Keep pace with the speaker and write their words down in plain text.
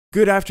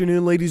Good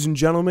afternoon, ladies and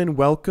gentlemen.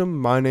 Welcome.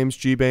 My name's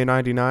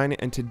GBay99,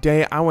 and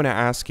today I want to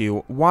ask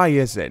you, why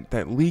is it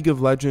that League of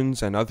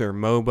Legends and other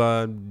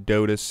MOBA,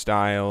 DOTA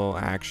style,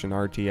 action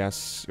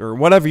RTS, or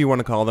whatever you want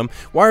to call them,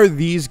 why are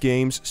these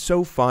games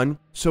so fun,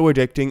 so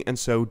addicting, and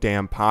so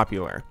damn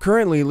popular?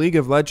 Currently, League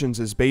of Legends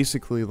is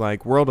basically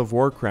like World of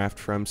Warcraft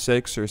from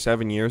 6 or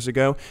 7 years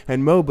ago,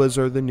 and MOBAs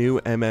are the new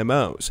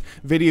MMOs.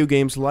 Video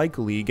games like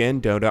League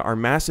and Dota are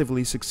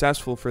massively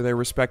successful for their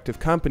respective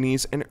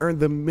companies and earn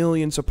them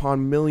millions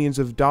upon millions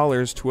of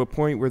dollars to a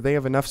point where they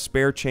have enough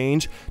spare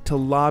change to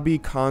lobby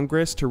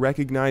Congress to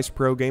recognize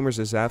pro gamers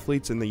as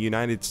athletes in the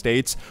United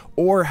States,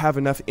 or have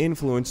enough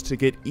influence to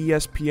get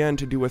ESPN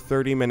to do a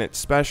 30-minute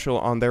special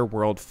on their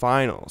World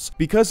Finals.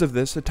 Because of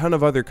this, a ton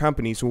of other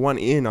companies want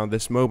in on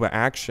this MOBA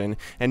action,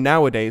 and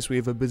nowadays we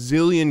have a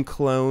bazillion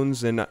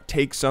clones and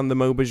takes on the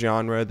MOBA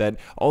genre that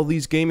all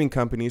these gaming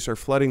companies are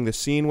flooding the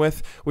scene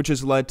with, which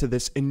has led to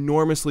this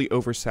enormously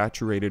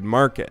oversaturated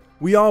market.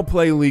 We all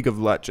play League of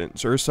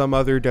Legends or some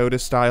other Dota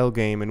style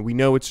game, and we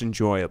know it's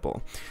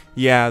enjoyable.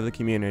 Yeah, the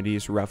community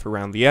is rough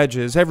around the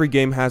edges, every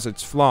game has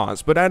its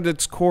flaws, but at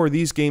its core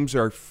these games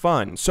are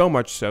fun, so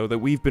much so that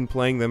we've been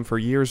playing them for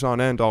years on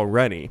end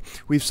already.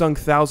 We've sunk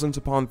thousands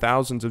upon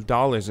thousands of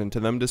dollars into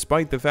them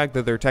despite the fact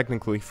that they're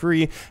technically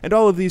free, and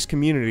all of these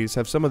communities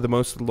have some of the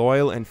most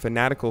loyal and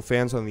fanatical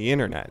fans on the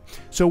internet.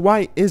 So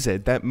why is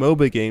it that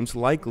MOBA games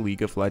like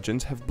League of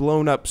Legends have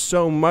blown up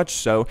so much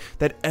so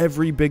that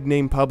every big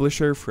name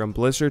publisher from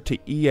Blizzard to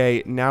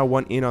EA now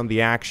want in on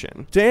the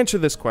action? To answer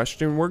this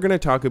question, we're going to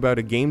talk about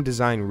a game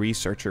design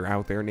researcher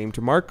out there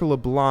named Marc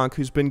LeBlanc,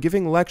 who's been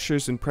giving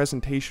lectures and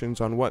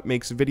presentations on what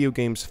makes video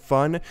games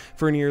fun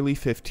for nearly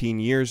 15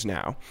 years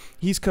now.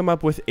 He's come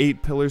up with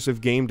 8 pillars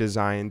of game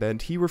design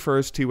that he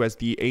refers to as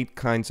the 8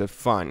 kinds of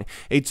fun,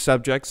 8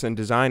 subjects and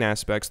design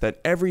aspects that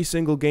every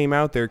single game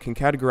out there can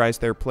categorize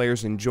their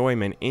players'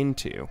 enjoyment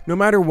into. No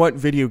matter what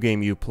video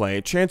game you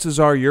play, chances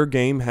are your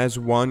game has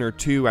 1 or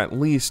 2 at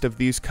least of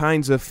these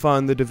kinds of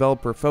fun the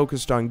developer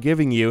focused on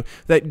giving you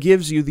that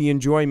gives you the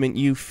enjoyment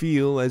you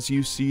feel as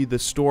you see the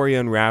story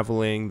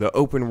unraveling, the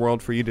open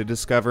world for you to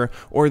discover,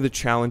 or the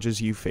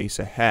challenges you face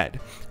ahead.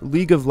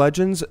 League of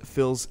Legends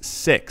fills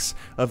 6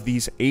 of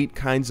these 8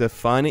 kinds of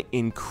fun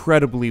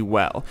incredibly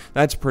well.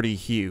 That's pretty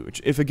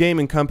huge. If a game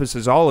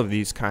encompasses all of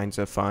these kinds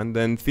of fun,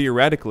 then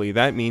theoretically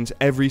that means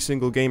every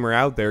single gamer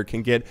out there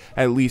can get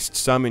at least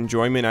some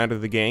enjoyment out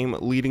of the game,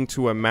 leading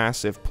to a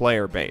massive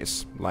player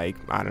base. Like,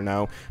 I don't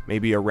know,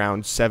 maybe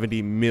around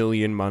 70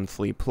 million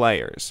monthly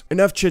players.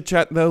 Enough chit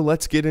chat though,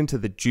 let's get into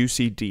the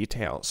juicy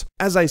details.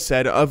 As I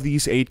said, of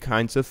these 8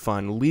 kinds of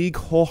fun, League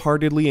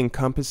wholeheartedly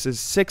encompasses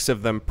 6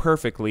 of them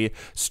perfectly,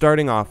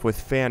 starting off with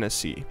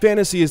fantasy.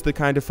 Fantasy is the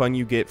kind of fun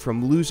you get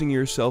from losing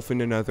yourself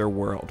in another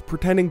world,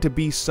 pretending to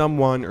be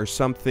someone or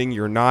something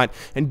you're not,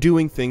 and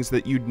doing things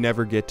that you'd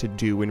never get to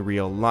do in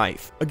real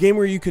life. A game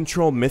where you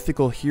control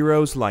mythical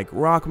heroes like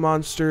rock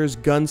monsters,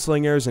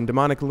 gunslingers, and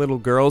demonic little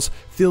girls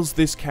fills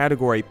this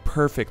category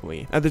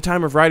perfectly. At the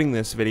time of writing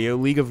this video,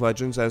 League of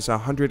Legends has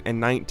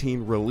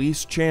 119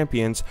 released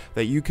champions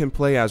that you can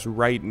play as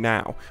right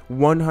now.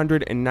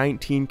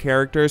 119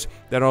 characters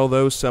that,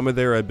 although some of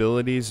their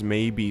abilities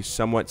may be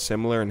somewhat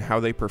similar in how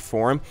they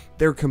perform,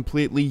 they're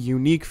completely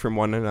unique from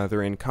one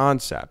another in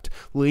concept.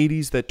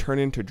 Ladies that turn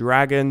into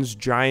dragons,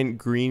 giant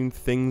green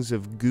things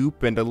of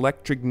goop, and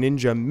electric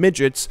ninja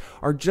midgets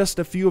are just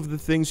a few of the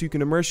things you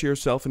can immerse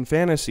yourself in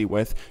fantasy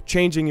with,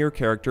 changing your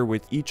character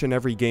with each and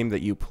every game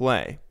that you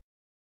play.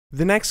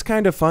 The next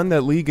kind of fun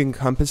that League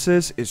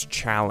encompasses is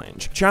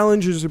challenge.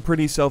 Challenge is a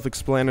pretty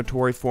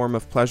self-explanatory form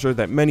of pleasure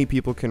that many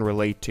people can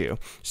relate to,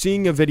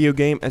 seeing a video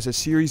game as a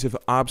series of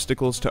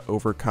obstacles to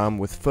overcome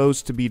with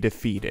foes to be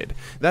defeated.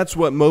 That's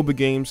what MOBA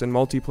games and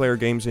multiplayer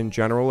games in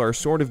general are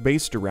sort of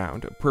based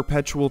around, a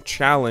perpetual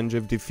challenge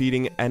of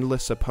defeating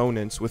endless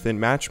opponents within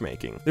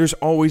matchmaking. There's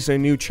always a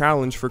new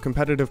challenge for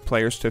competitive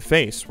players to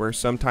face, where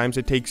sometimes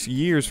it takes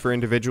years for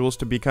individuals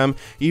to become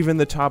even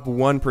the top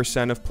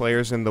 1% of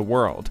players in the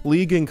world.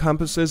 League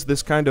encompasses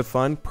this kind of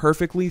fun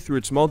perfectly through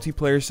its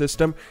multiplayer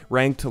system,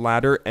 ranked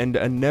ladder, and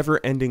a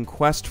never-ending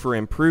quest for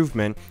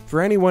improvement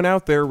for anyone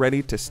out there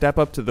ready to step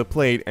up to the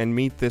plate and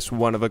meet this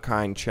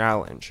one-of-a-kind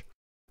challenge.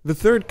 The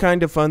third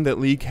kind of fun that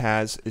League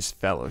has is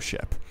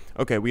fellowship.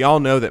 Okay, we all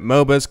know that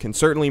MOBAs can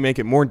certainly make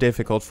it more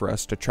difficult for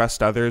us to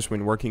trust others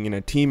when working in a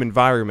team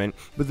environment,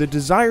 but the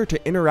desire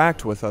to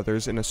interact with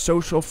others in a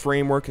social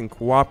framework and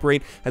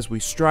cooperate as we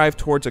strive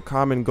towards a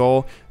common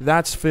goal,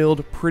 that's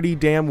filled pretty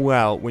damn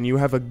well when you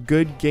have a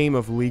good game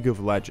of League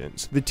of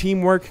Legends. The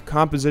teamwork,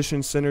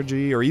 composition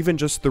synergy, or even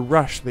just the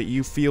rush that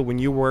you feel when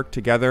you work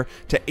together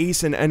to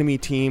ace an enemy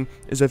team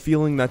is a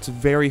feeling that's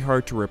very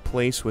hard to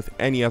replace with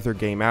any other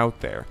game out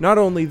there. Not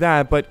only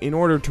that, but in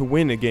order to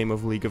win a game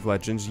of League of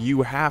Legends,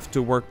 you have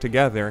to work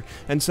together,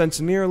 and since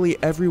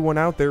nearly everyone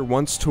out there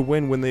wants to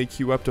win when they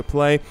queue up to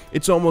play,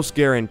 it's almost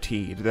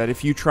guaranteed that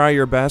if you try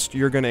your best,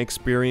 you're going to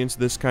experience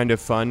this kind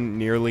of fun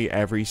nearly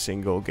every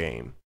single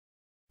game.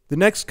 The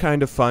next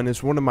kind of fun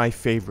is one of my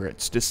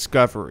favorites,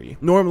 discovery.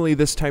 Normally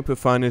this type of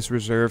fun is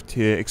reserved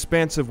to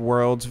expansive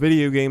worlds,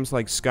 video games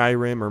like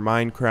Skyrim or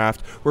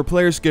Minecraft, where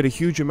players get a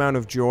huge amount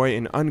of joy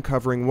in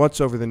uncovering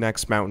what's over the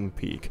next mountain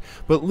peak.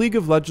 But League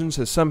of Legends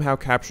has somehow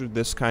captured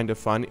this kind of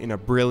fun in a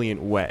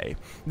brilliant way.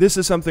 This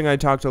is something I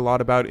talked a lot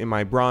about in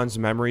my Bronze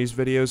Memories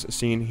videos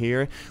seen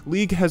here.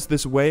 League has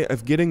this way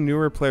of getting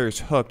newer players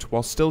hooked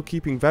while still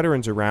keeping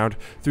veterans around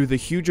through the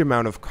huge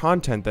amount of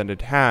content that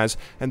it has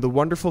and the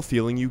wonderful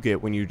feeling you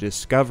get when you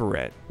discover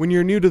it. When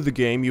you're new to the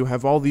game, you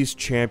have all these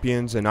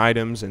champions and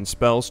items and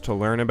spells to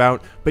learn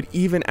about, but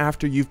even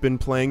after you've been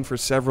playing for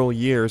several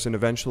years and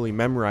eventually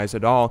memorize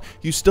it all,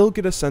 you still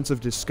get a sense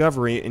of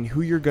discovery in who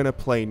you're gonna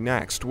play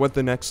next, what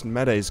the next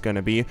meta is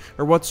gonna be,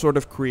 or what sort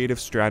of creative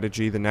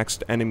strategy the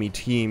next enemy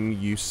team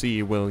you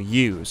see will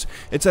use.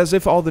 It's as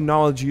if all the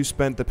knowledge you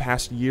spent the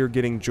past year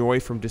getting joy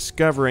from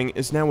discovering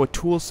is now a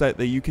tool set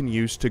that you can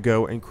use to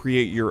go and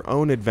create your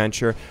own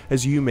adventure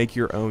as you make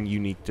your own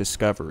unique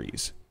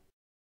discoveries.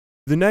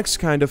 The next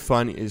kind of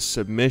fun is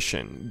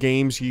submission,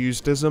 games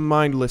used as a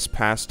mindless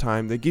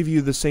pastime that give you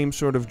the same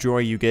sort of joy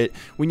you get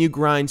when you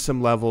grind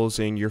some levels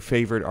in your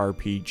favorite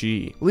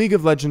RPG. League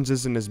of Legends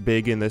isn't as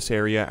big in this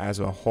area as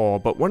a whole,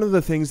 but one of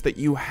the things that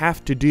you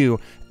have to do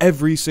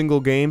every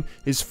single game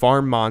is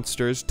farm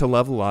monsters to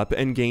level up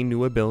and gain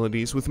new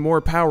abilities with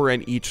more power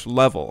at each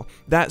level.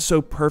 That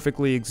so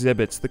perfectly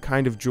exhibits the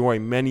kind of joy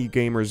many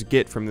gamers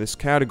get from this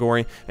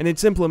category, and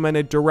it's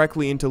implemented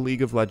directly into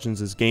League of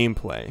Legends'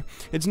 gameplay.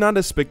 It's not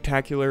as spectacular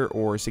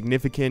or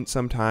significant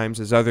sometimes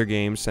as other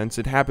games since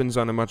it happens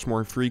on a much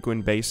more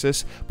frequent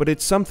basis, but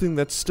it's something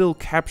that's still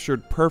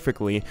captured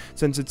perfectly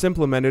since it's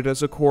implemented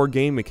as a core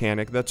game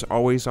mechanic that's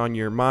always on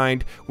your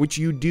mind, which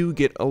you do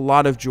get a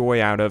lot of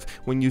joy out of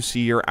when you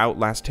see your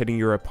Outlast hitting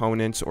your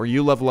opponents or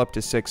you level up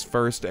to 6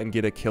 first and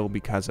get a kill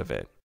because of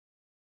it.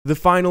 The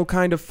final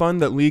kind of fun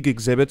that League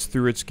exhibits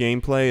through its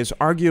gameplay is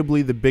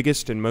arguably the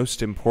biggest and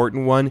most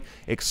important one,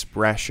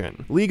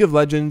 expression. League of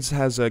Legends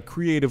has a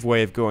creative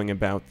way of going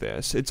about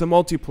this. It's a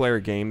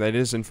multiplayer game that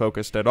isn't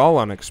focused at all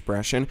on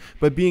expression,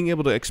 but being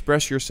able to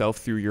express yourself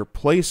through your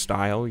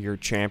playstyle, your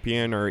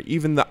champion, or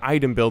even the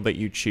item build that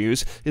you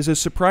choose is a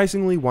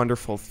surprisingly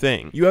wonderful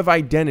thing. You have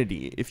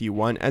identity, if you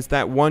want, as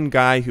that one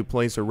guy who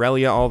plays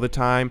Aurelia all the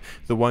time,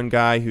 the one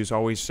guy who's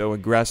always so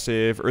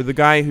aggressive, or the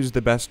guy who's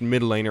the best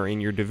mid laner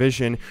in your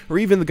division, or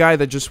even the guy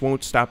that just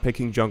won't stop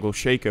picking Jungle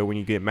Shaco when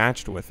you get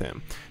matched with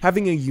him.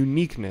 Having a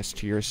uniqueness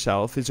to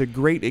yourself is a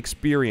great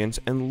experience,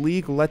 and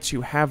League lets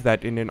you have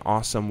that in an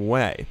awesome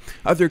way.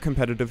 Other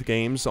competitive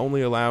games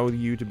only allow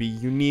you to be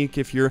unique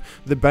if you're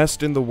the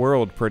best in the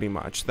world, pretty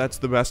much. That's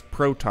the best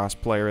Protoss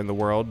player in the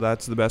world,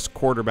 that's the best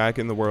quarterback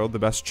in the world, the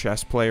best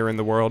chess player in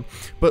the world.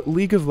 But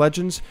League of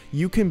Legends,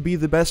 you can be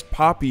the best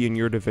Poppy in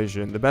your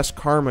division, the best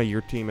Karma your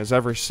team has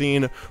ever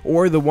seen,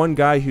 or the one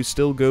guy who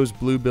still goes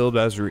blue build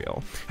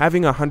Ezreal.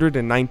 Having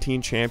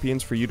 119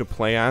 champions for you to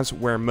play as,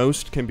 where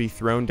most can be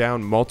thrown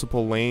down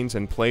multiple lanes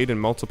and played in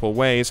multiple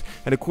ways,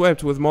 and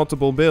equipped with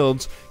multiple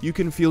builds, you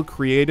can feel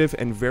creative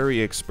and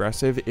very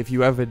expressive if you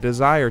have a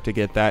desire to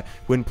get that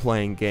when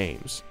playing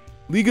games.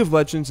 League of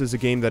Legends is a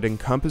game that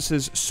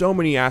encompasses so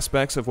many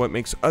aspects of what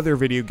makes other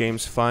video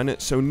games fun,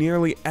 so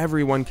nearly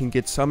everyone can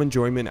get some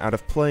enjoyment out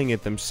of playing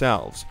it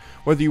themselves.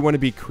 Whether you want to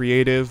be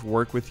creative,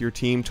 work with your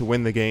team to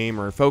win the game,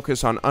 or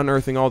focus on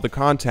unearthing all the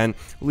content,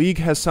 League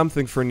has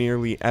something for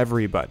nearly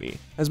everybody.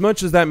 As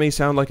much as that may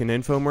sound like an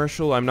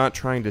infomercial, I'm not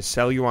trying to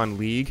sell you on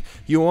League.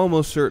 You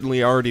almost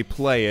certainly already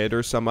play it,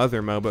 or some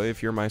other MOBA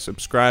if you're my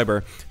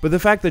subscriber, but the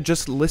fact that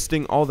just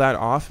listing all that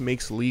off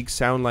makes League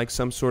sound like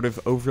some sort of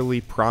overly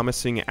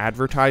promising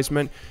advertisement,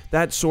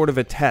 that sort of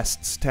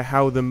attests to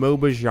how the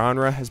MOBA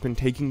genre has been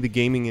taking the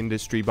gaming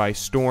industry by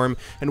storm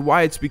and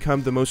why it's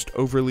become the most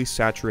overly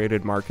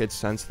saturated market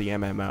since the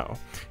MMO.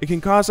 It can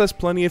cause us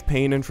plenty of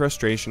pain and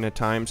frustration at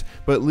times,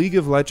 but League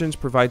of Legends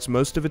provides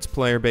most of its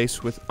player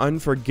base with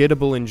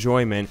unforgettable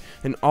enjoyment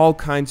and all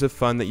kinds of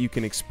fun that you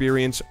can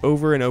experience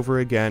over and over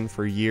again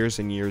for years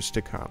and years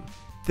to come.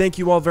 Thank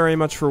you all very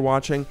much for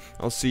watching.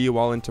 I'll see you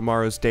all in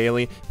tomorrow's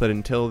daily, but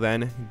until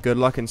then, good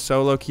luck in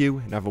solo queue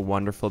and have a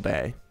wonderful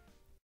day.